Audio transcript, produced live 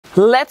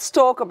Let's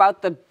talk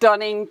about the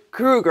Dunning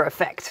Kruger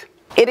effect.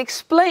 It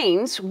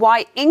explains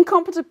why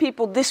incompetent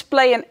people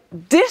display a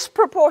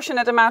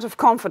disproportionate amount of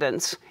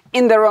confidence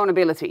in their own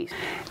abilities.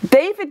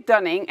 David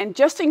Dunning and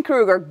Jeanne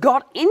Kruger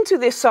got into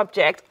this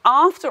subject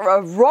after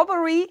a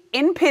robbery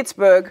in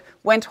Pittsburgh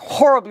went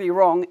horribly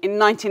wrong in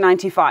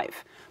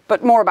 1995.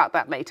 But more about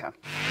that later.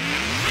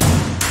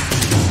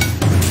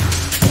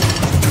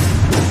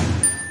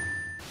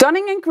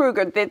 Dunning and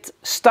Kruger did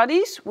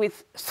studies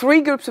with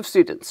 3 groups of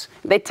students.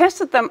 They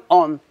tested them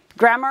on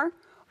grammar,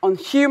 on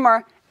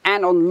humor,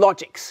 and on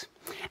logics.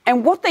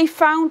 And what they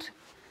found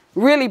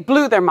really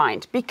blew their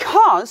mind,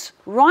 because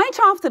right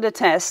after the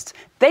test,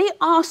 they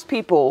asked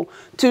people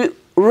to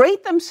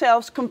rate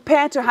themselves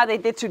compared to how they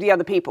did to the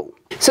other people.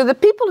 So the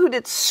people who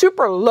did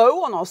super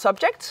low on all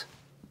subjects,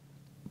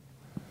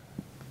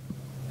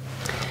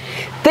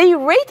 they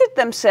rated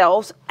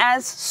themselves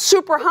as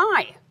super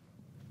high.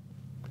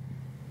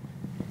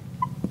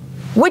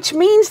 Which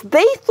means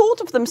they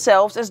thought of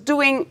themselves as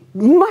doing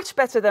much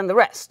better than the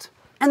rest.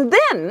 And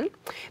then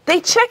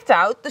they checked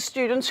out the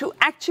students who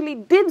actually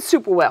did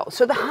super well,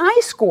 so the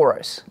high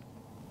scorers.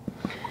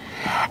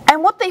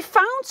 And what they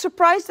found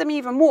surprised them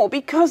even more,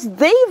 because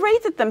they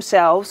rated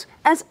themselves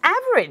as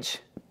average.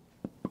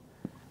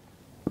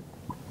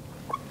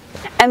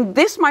 And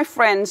this, my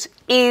friends,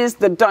 is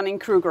the Dunning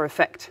Kruger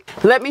effect.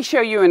 Let me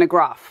show you in a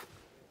graph.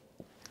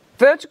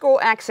 Vertical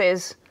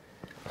axis,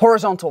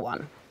 horizontal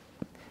one.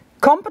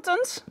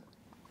 Competence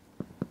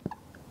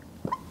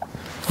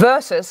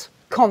versus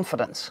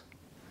confidence.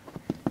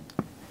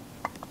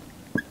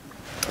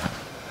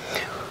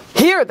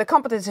 Here the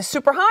competence is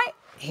super high,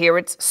 here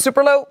it's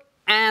super low,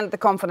 and the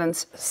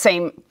confidence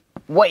same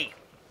way.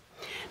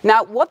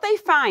 Now what they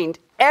find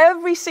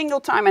every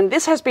single time, and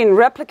this has been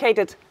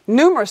replicated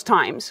numerous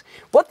times,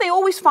 what they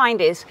always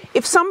find is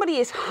if somebody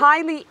is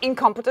highly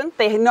incompetent,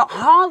 they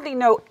hardly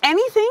know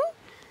anything,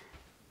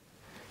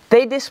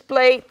 they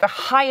display the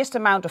highest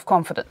amount of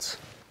confidence.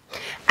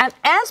 And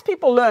as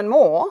people learn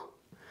more,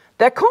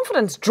 their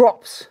confidence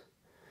drops.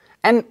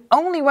 And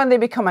only when they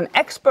become an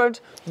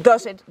expert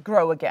does it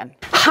grow again.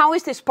 How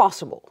is this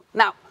possible?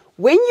 Now,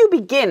 when you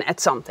begin at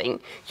something,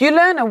 you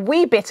learn a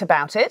wee bit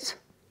about it.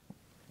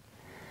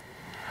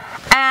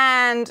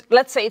 And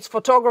let's say it's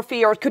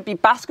photography, or it could be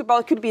basketball,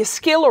 it could be a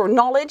skill or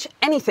knowledge,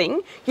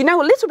 anything. You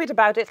know a little bit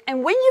about it,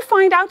 and when you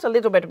find out a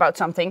little bit about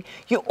something,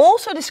 you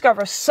also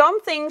discover some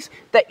things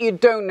that you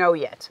don't know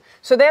yet.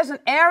 So there's an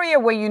area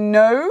where you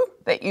know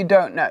that you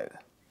don't know.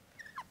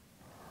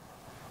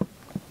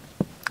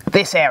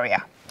 This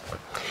area.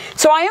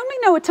 So I only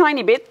know a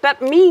tiny bit.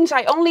 That means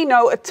I only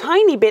know a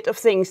tiny bit of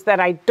things that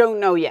I don't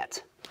know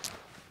yet.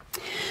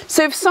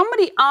 So if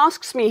somebody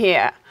asks me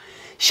here,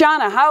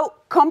 Jeanne, how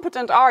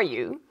competent are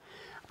you?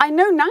 I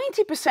know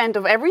 90%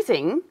 of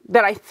everything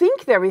that I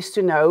think there is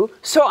to know,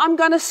 so I'm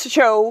going to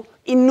show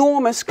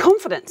enormous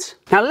confidence.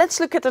 Now let's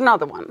look at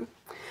another one.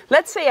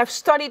 Let's say I've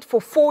studied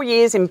for 4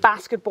 years in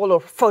basketball or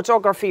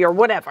photography or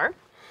whatever,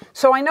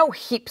 so I know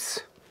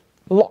heaps,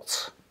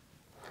 lots.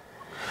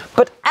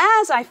 But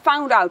as I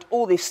found out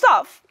all this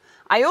stuff,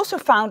 I also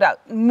found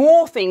out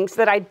more things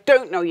that I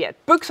don't know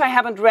yet. Books I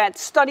haven't read,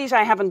 studies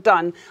I haven't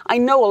done. I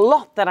know a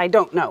lot that I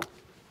don't know.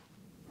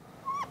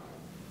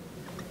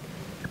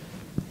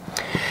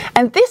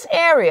 And this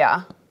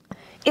area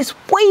is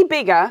way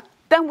bigger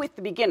than with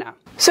the beginner.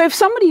 So if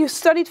somebody who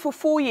studied for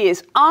 4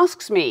 years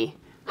asks me,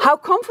 how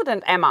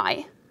confident am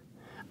I?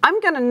 I'm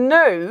going to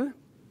know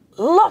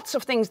lots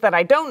of things that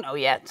I don't know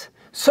yet.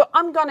 So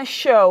I'm going to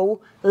show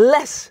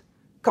less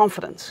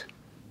confidence.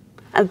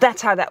 And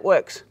that's how that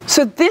works.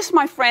 So this,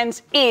 my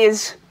friends,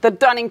 is the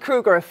Dunning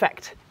Kruger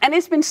effect. And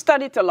it's been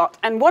studied a lot.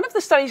 And one of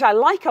the studies I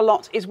like a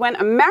lot is when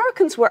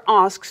Americans were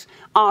asked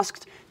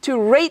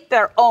to rate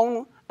their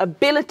own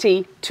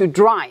ability to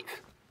drive.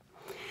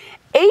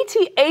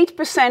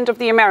 88% of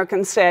the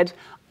Americans said,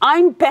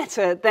 I'm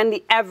better than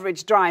the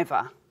average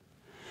driver.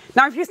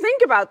 Now, if you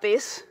think about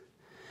this,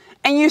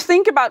 and you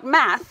think about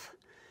math,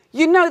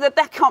 you know that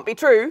that can't be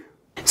true.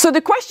 So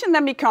the question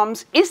then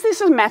becomes, is this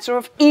a matter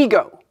of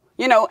ego?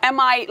 You know, am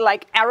I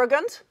like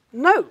arrogant?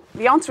 No,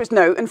 the answer is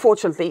no,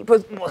 unfortunately.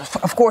 But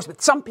of course,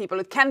 with some people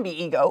it can be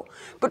ego,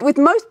 but with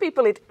most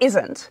people it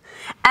isn't.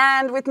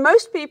 And with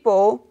most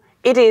people,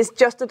 it is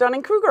just the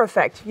Dunning-Kruger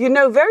effect. You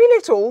know very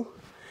little.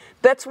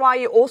 That's why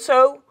you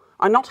also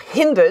are not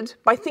hindered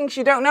by things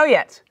you don't know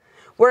yet.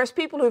 Whereas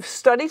people who've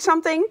studied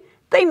something,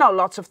 they know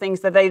lots of things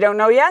that they don't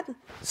know yet,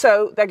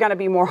 so they're going to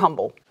be more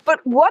humble.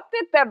 But what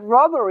did that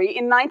robbery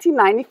in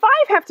 1995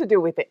 have to do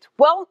with it?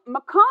 Well,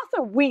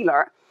 MacArthur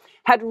Wheeler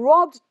had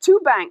robbed 2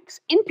 banks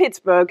in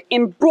Pittsburgh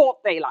in broad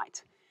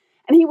daylight.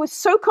 And he was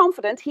so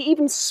confident, he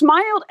even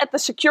smiled at the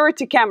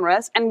security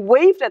cameras and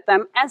waved at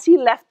them as he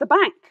left the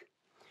bank.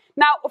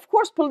 Now, of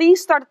course,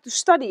 police started to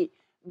study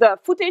the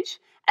footage,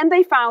 and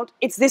they found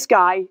it's this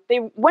guy.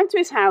 They went to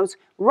his house,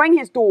 rang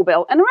his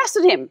doorbell, and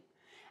arrested him.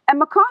 And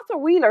MacArthur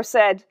Wheeler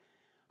said,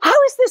 how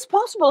is this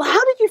possible?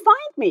 How did you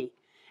find me?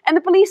 And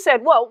the police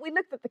said, well, we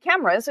looked at the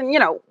cameras and,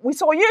 we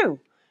saw you.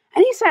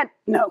 And he said,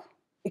 no,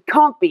 it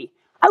can't be.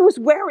 I was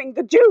wearing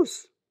the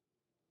juice.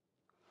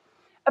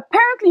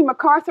 Apparently,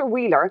 MacArthur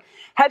Wheeler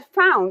had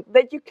found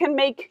that you can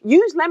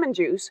use lemon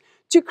juice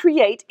to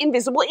create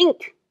invisible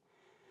ink.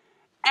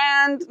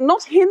 And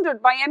not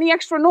hindered by any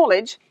extra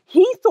knowledge,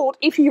 he thought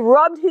if he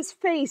rubbed his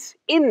face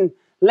in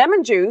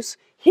lemon juice,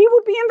 he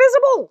would be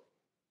invisible.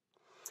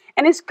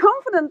 And his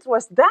confidence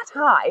was that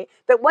high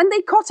that when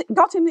they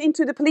got him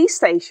into the police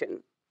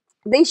station,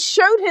 they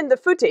showed him the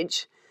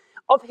footage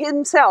of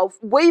himself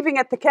waving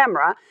at the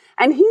camera,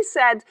 and he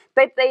said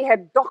that they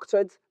had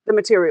doctored the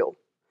material.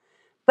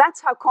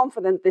 That's how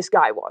confident this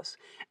guy was.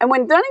 And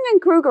when Dunning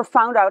and Kruger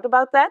found out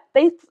about that,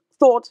 they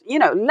thought, you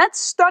know, let's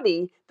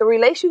study the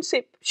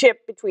relationship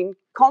between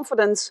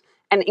confidence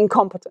and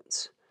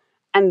incompetence.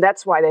 And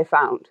that's why they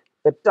found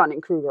the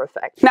Dunning Kruger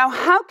effect. Now,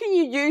 how can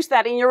you use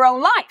that in your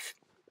own life?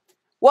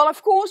 Well,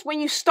 of course, when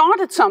you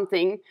started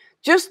something,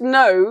 just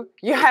know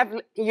you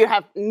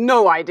have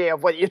no idea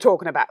of what you're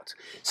talking about.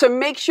 So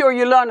make sure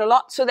you learn a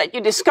lot so that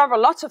you discover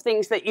lots of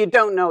things that you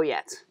don't know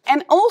yet.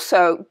 And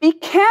also, be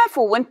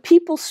careful when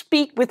people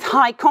speak with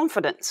high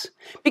confidence.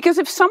 Because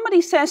if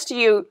somebody says to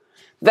you,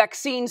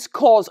 vaccines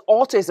cause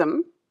autism,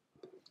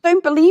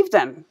 don't believe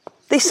them.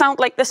 They sound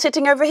like they're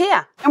sitting over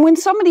here. And when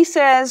somebody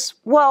says,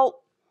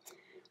 well,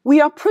 we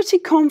are pretty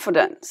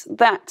confident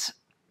that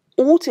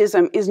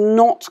autism is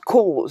not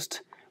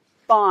caused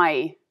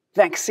by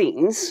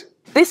vaccines,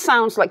 this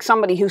sounds like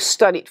somebody who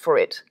studied for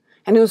it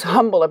and who's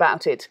humble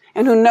about it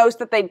and who knows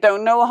that they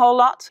don't know a whole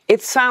lot.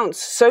 It sounds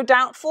so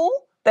doubtful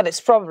that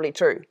it's probably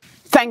true.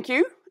 Thank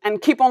you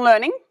and keep on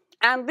learning.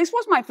 And this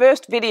was my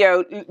first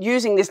video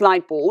using this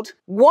light board.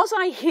 Was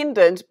I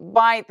hindered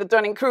by the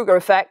Dunning Kruger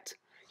effect?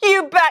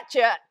 You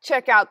betcha!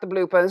 Check out the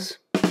bloopers.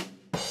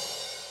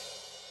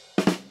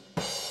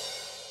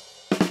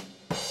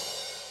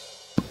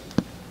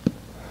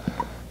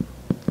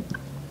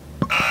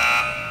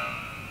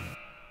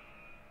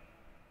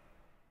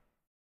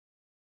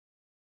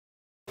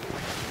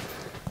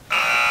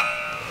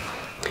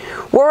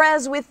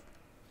 Whereas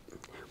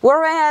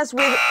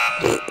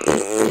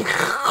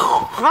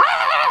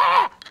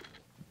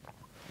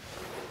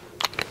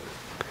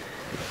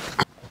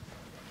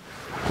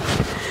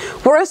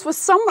with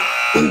some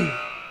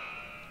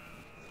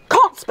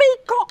can't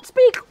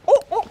speak,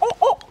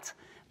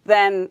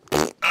 then